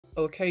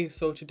Okay,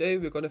 so today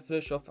we're going to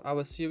finish off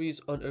our series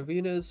on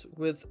arenas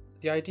with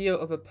the idea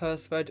of a per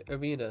thread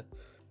arena.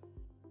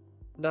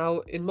 Now,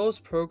 in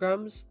most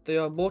programs, they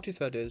are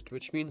multi-threaded,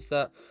 which means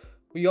that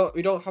we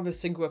don't have a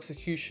single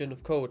execution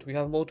of code. We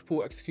have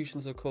multiple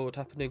executions of code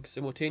happening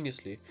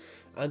simultaneously,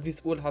 and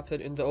these all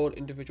happen in their own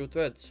individual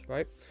threads,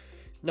 right?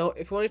 Now,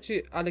 if we wanted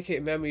to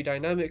allocate memory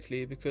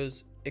dynamically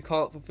because it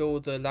can't fulfill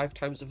the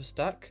lifetimes of a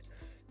stack,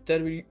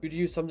 then we'd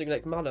use something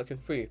like malloc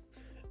and free.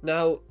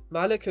 Now,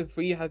 malloc and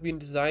free have been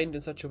designed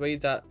in such a way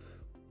that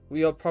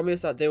we are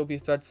promised that they will be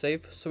thread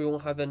safe, so we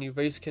won't have any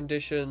race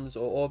conditions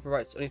or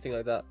overwrites or anything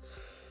like that.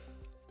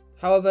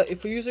 However,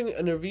 if we're using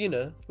an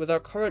arena, with our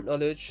current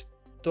knowledge,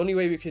 the only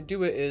way we can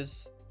do it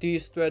is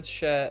these threads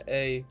share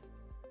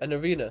an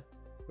arena,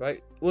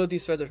 right? All of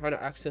these threads are trying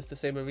to access the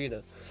same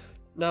arena.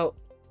 Now,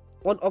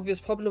 one obvious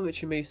problem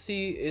which you may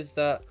see is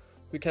that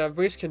we can have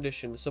race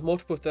conditions, so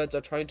multiple threads are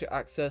trying to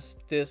access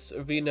this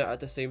arena at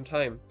the same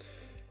time.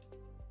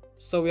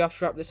 So we have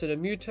to wrap this in a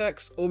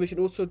mutex, or we can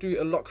also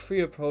do a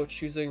lock-free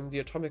approach using the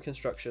atomic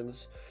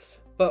instructions.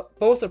 But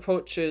both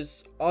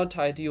approaches aren't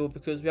ideal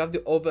because we have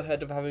the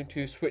overhead of having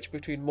to switch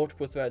between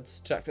multiple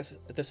threads to access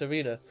this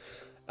arena.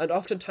 And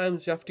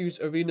oftentimes we have to use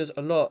arenas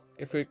a lot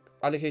if we're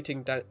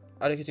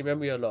allocating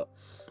memory a lot.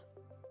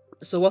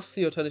 So what's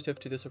the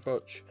alternative to this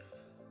approach?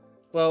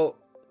 Well,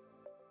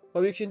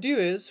 what we can do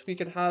is we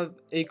can have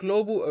a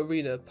global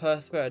arena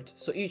per thread,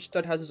 so each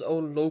thread has its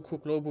own local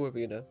global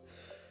arena.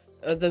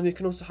 And then we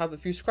can also have a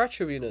few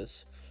scratch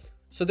arenas.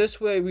 So this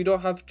way we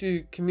don't have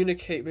to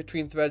communicate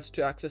between threads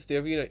to access the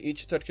arena.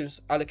 Each thread can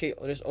just allocate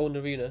on its own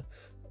arena,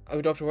 and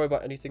we don't have to worry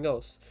about anything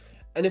else.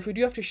 And if we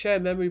do have to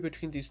share memory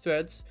between these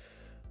threads,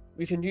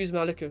 we can use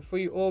malloc and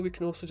free, or we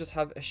can also just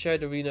have a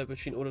shared arena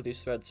between all of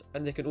these threads,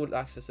 and they can all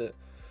access it.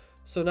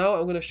 So now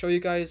I'm going to show you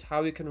guys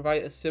how we can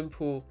write a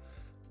simple.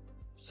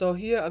 So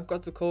here I've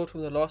got the code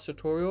from the last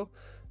tutorial,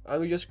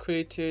 and we just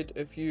created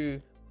a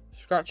few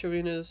scratch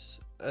arenas,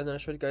 and then I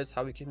showed you guys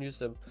how we can use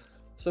them.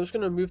 So I'm just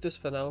going to remove this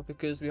for now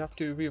because we have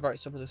to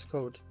rewrite some of this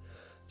code.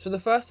 So the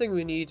first thing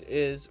we need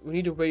is we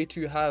need a way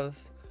to have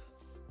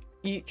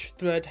each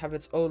thread have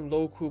its own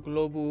local,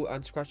 global,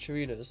 and scratch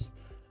arenas.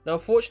 Now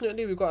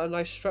fortunately we've got a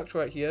nice structure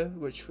right here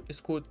which is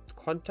called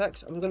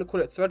context. I'm going to call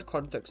it thread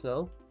context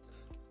now,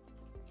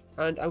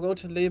 and I'm going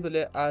to label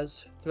it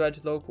as thread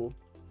local.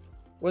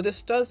 What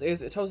this does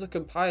is it tells the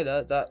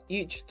compiler that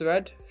each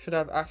thread should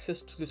have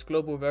access to this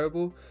global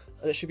variable,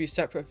 and it should be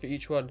separate for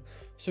each one.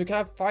 So we can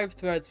have 5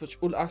 threads which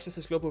all access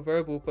this global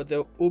variable, but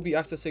they'll all be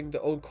accessing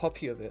their own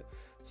copy of it.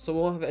 So we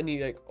won't have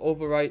any like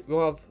overwrite, we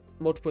won't have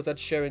multiple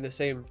threads sharing the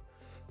same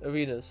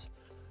arenas.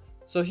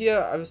 So here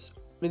I've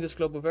made this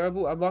global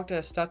variable, I marked it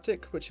as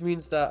static, which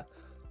means that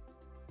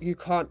you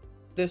can't,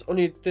 this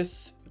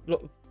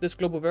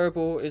global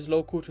variable is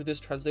local to this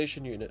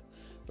translation unit,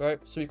 right?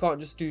 So you can't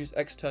just use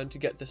extern to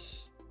get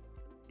this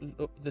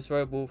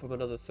variable from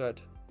another thread,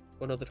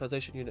 or another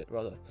translation unit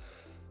rather.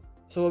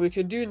 So what we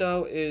can do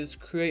now is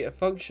create a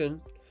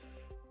function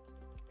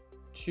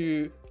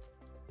to,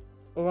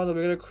 or rather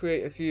we're going to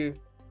create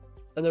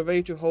an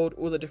array to hold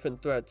all the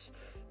different threads.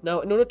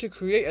 Now in order to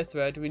create a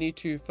thread we need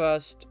to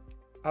first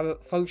have a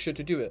function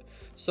to do it.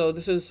 So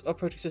this is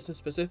operating system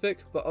specific,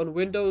 but on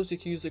Windows you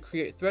can use the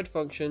create thread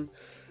function,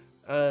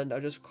 and I'll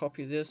just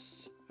copy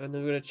this, and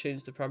then we're going to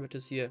change the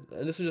parameters here,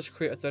 and this will just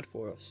create a thread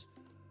for us.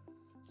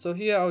 So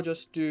here I'll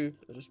just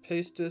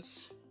paste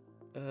this,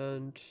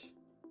 and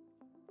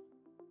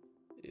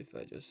if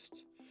I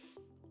just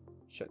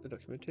check the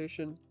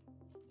documentation.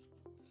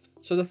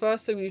 So the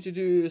first thing we need to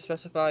do is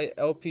specify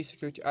LP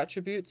security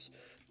attributes.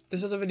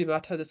 This doesn't really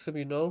matter, this can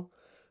be null.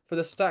 For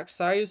the stack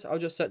size, I'll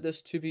just set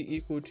this to be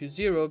equal to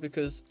 0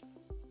 because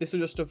this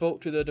will just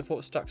default to the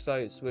default stack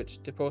size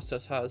which the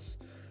process has.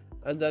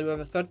 And then we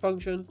have a thread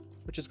function,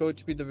 which is going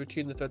to be the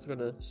routine the thread's going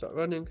to start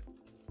running.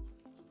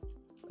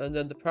 And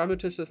then the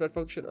parameters to the thread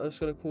function, I'm just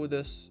going to call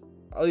this,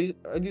 I'll leave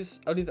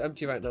it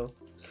empty right now.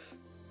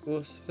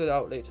 We'll fill it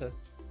out later.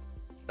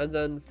 And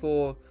then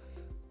for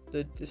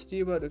this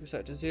debug we can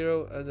set it to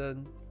 0, and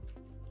then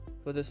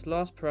for this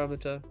last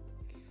parameter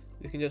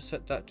we can just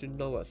set that to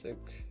no, I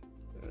think,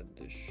 and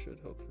this should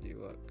hopefully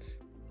work.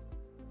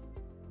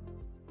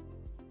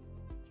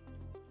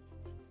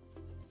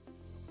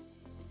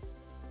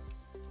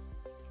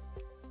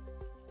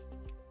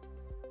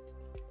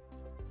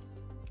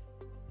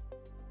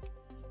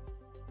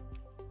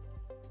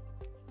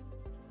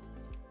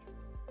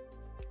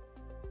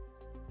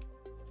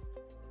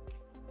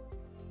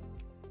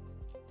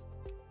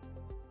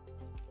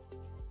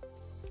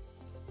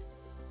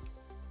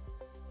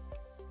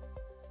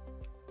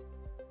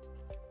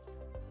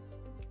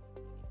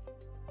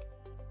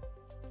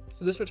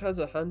 So this returns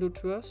a handle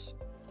to us,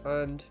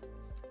 and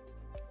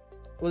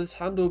what this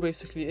handle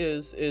basically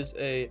is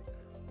a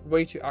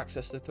way to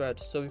access the thread,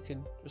 so we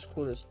can just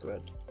call this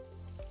thread.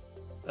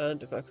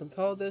 And if I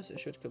compile this,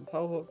 it should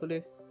compile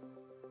hopefully.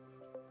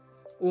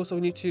 Also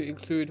we need to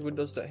include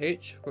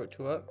windows.h for it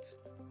to work.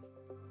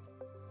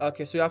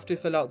 Okay, so you have to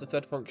fill out the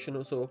thread function,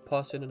 also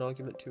pass in an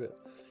argument to it.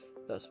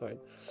 that's fine.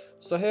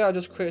 So here I'll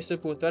just create a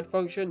simple thread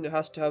function. It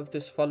has to have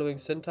this following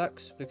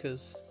syntax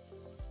because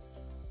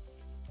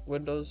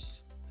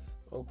Windows.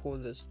 I'll call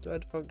this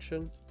thread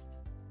function.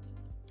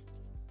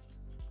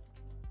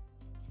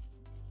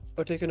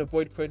 I'll take in a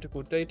void pointer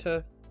called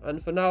data,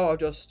 and for now I'll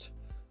just,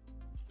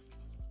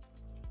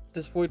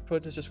 this void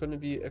pointer is just going to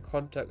be a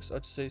context. I'll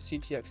just say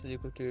ctx is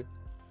equal to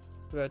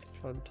thread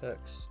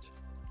context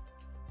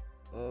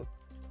of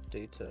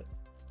data.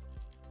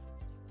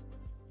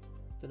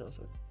 Then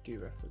also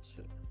dereference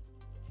it.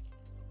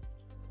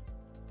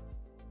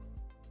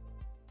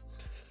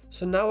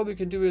 So now what we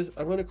can do is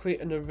I'm going to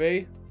create an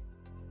array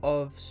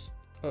of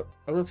I'm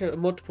going to create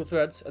multiple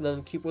threads and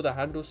then keep all the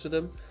handles to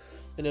them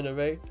in an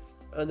array,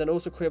 and then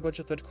also create a bunch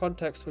of thread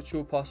contexts which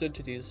will pass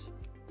into these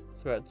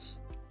threads.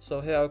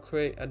 So here I'll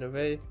create an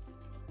array.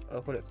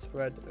 I'll call it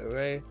thread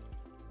array.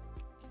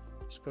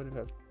 It's going to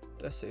have,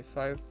 let's say,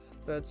 5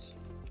 threads.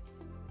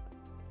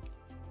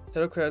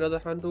 Then I'll create another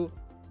handle,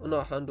 or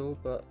not a handle,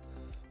 but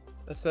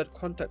a thread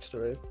context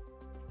array.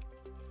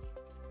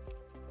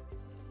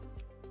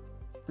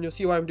 And you'll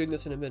see why I'm doing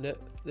this in a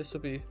minute. This will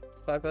be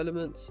 5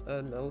 elements,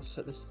 and I'll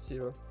set this to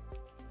 0.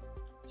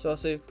 So I'll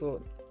say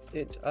for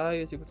int I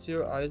is equal to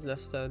 0, I is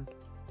less than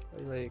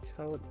array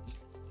count,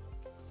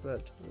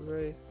 thread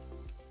array.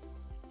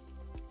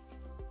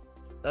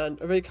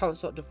 And array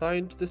count's not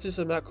defined. This is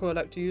a macro I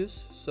like to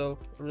use, so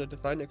I'm going to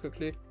define it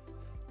quickly.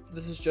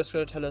 This is just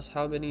going to tell us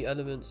how many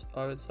elements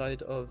are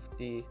inside of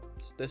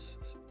this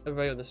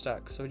array on the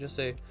stack. So we just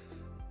say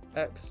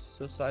x,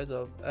 so size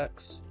of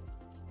x,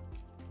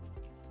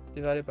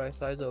 divided by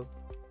size of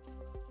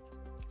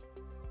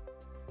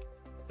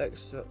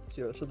x0.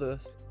 So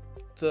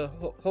the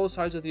whole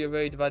size of the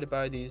array divided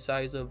by the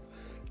size of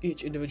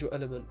each individual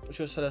element, which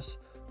will tell us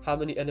how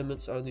many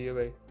elements are in the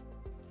array.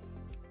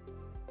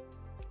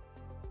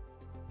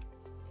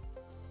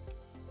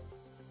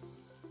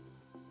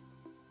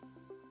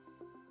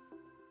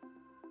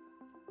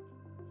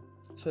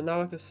 So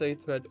now I can say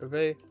thread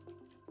array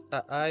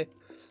at I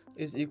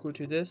is equal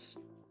to this,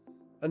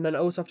 and then I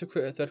also have to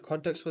create a thread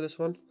context for this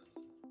one.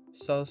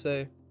 So I'll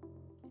say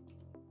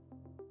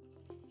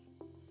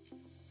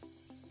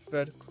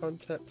thread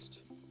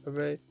context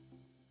array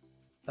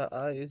at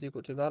I is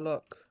equal to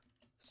malloc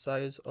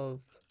size of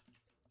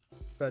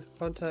thread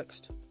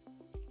context.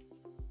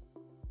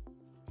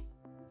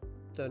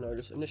 Then I'll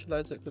just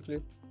initialize it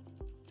quickly.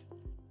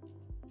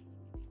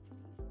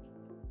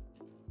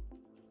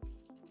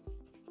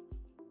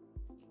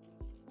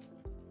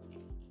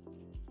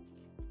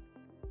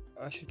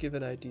 I should give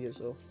an ID as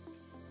well.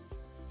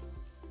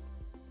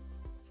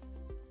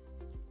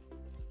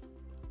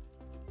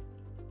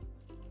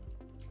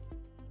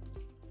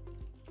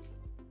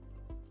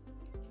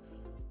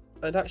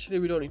 And actually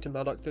we don't need to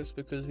malloc this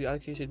because we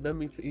allocated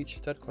memory for each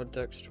thread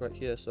context right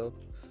here, so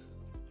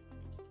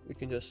we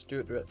can just do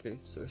it directly.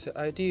 So we say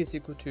ID is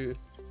equal to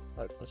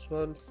I plus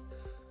 1.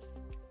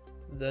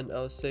 Then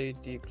I'll say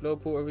the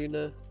global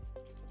arena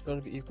is going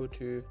to be equal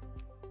to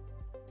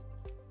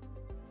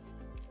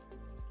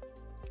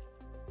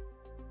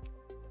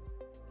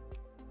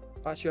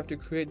actually, I have to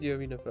create the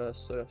arena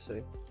first, so I have to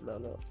say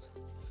malloc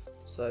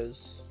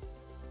size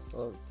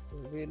of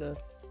arena,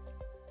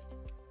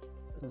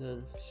 and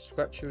then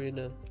scratch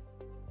arena,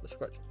 the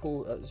scratch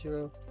pool at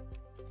 0.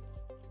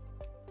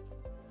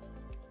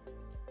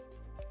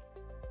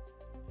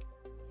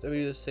 Then we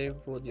do the same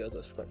for the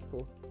other scratch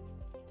pool.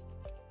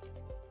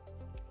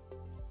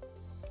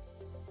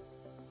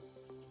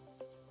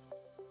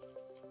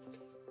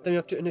 Then we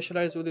have to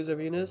initialize all these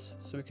arenas,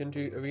 so we can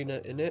do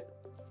arena init.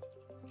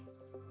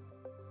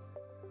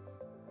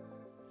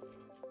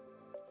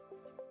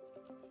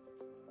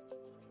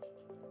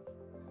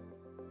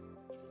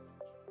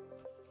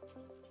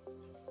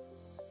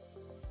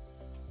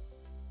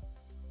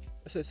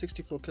 Let's say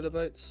 64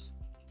 kilobytes,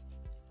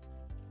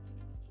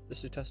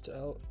 just to test it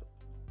out.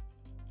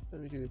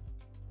 Then we do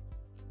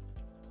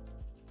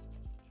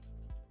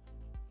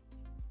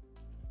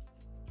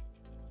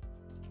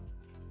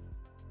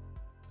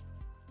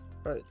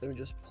right, then we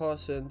just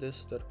pass in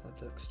this thread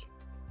context.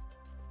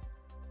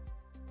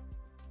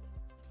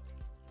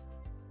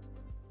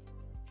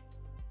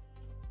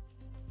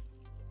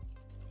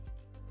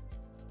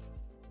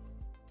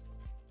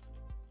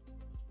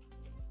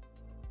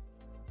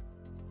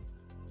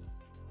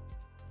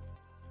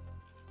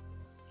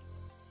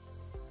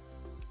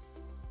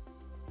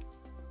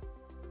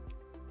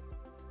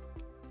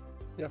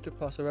 You have to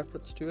pass a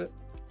reference to it,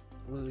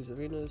 all of these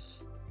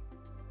arenas.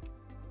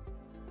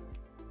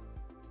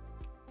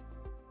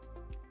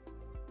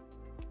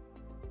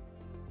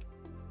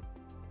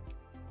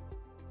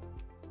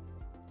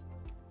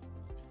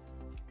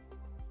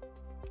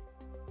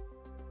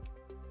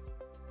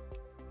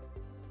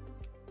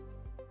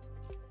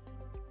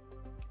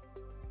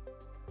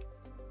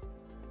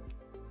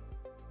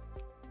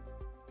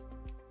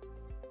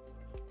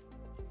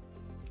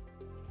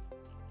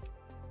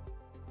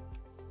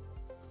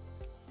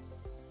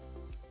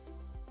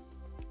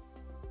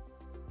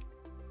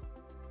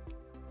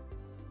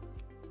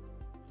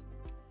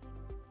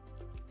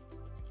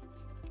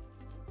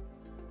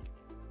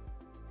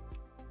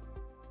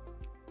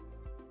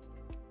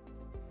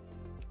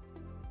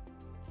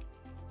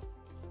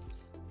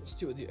 Let's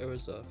see what the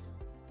errors are.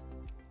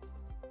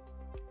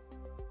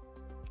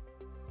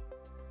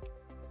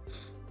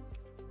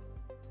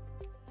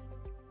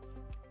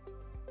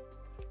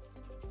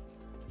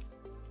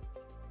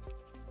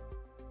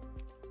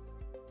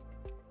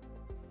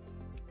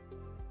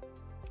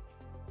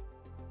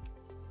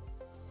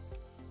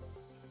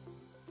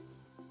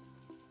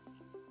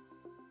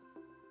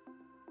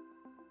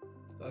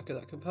 Okay,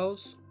 that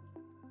compiles.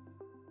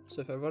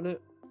 So if I run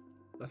it,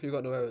 okay, we've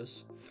got no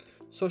errors.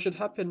 So what should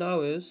happen now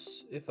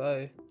is, if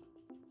I'll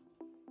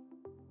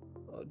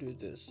do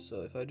this.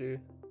 So if I do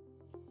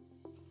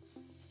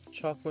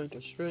char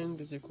pointer string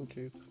is equal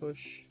to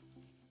push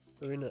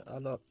arena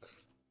alloc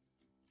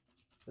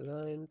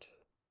aligned.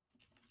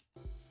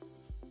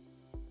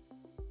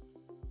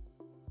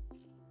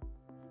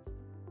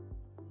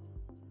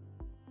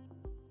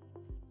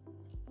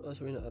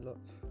 That's arena alloc.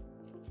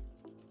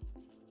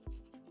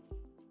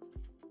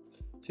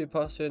 So we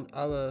pass in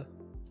our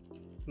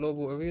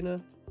global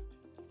arena.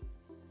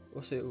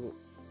 We'll say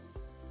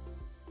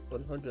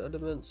 100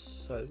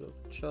 elements, size of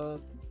char,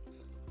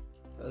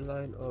 a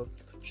line of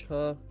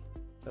char.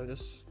 I'll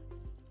just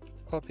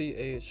copy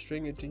a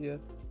string into here.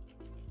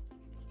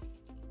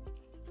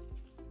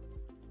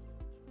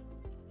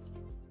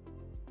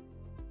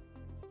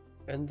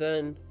 And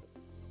then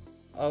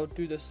I'll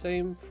do the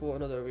same for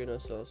another arena,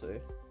 so I'll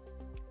say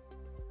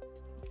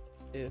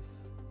if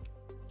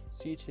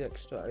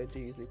ctx.id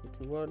is equal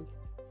to 1,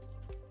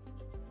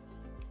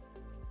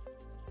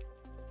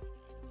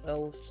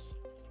 else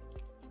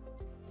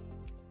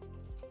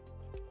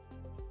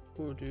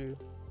we'll do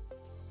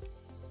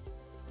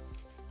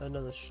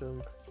another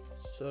string.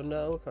 So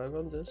now if I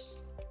run this,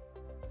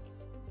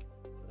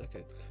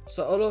 okay,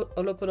 so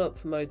I'll open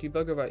up my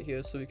debugger right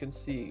here so we can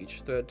see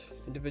each thread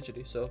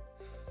individually. So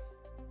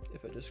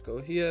if I just go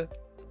here,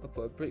 I'll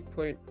put a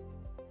breakpoint.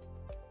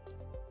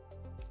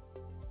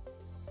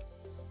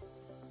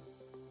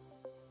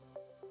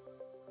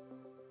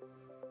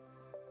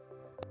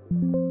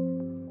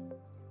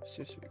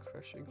 Seems to be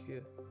crashing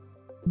here.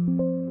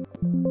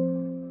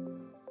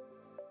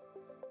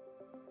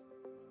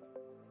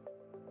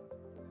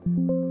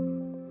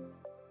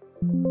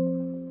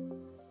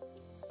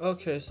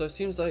 Okay, so it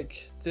seems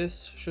like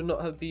this should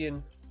not have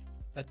been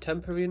a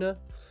temp arena.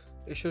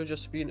 It should have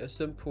just been a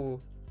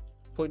simple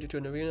pointer to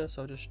an arena.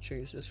 So I'll just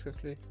change this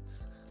quickly.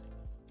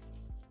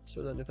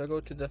 So then if I go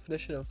to the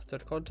definition of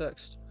thread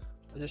context,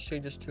 I just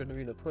change this to an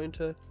arena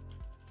pointer.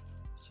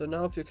 So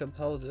now if you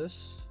compile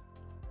this,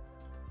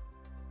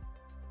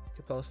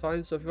 compiles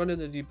fine. So if you run in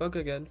the debug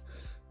again,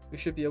 we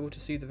should be able to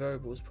see the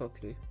variables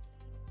properly.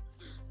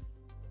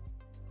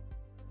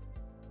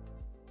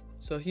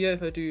 So here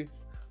if I do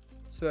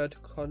thread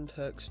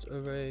context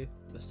array,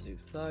 let's say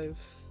 5.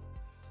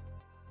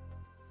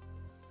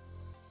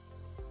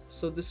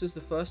 So this is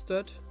the first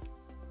thread,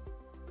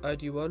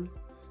 ID 1.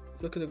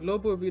 Look at the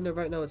global arena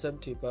right now, it's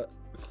empty, but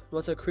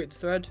once I create the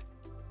thread,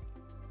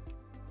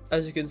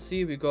 as you can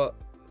see, we got,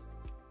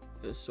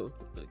 so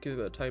give it a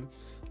bit of time,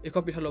 it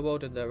copied hello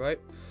world in there, right?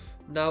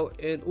 Now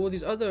in all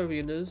these other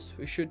arenas,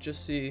 we should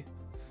just see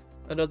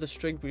another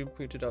string being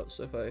printed out.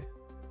 So if I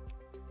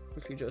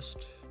quickly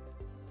just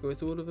go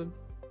through all of them,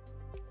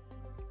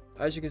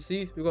 as you can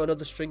see, we've got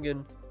another string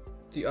in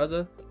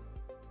the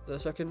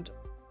second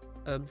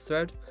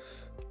thread.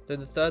 Then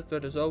the third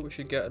thread as well, we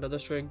should get another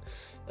string.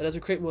 And as we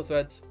create more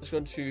threads,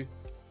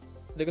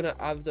 they're gonna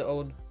add their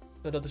own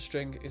another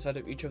string inside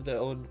of each of their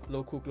own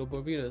local global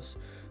arenas.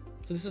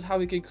 So this is how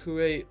we can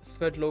create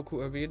thread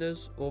local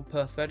arenas or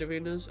per thread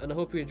arenas, and I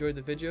hope you enjoyed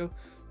the video.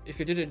 If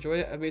you did enjoy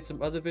it, I made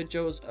some other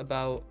videos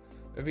about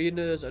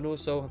arenas and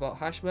also about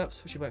hash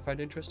maps, which you might find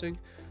interesting.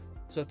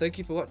 So thank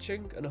you for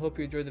watching, and I hope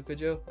you enjoyed the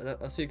video, and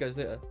I'll see you guys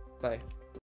later. Bye.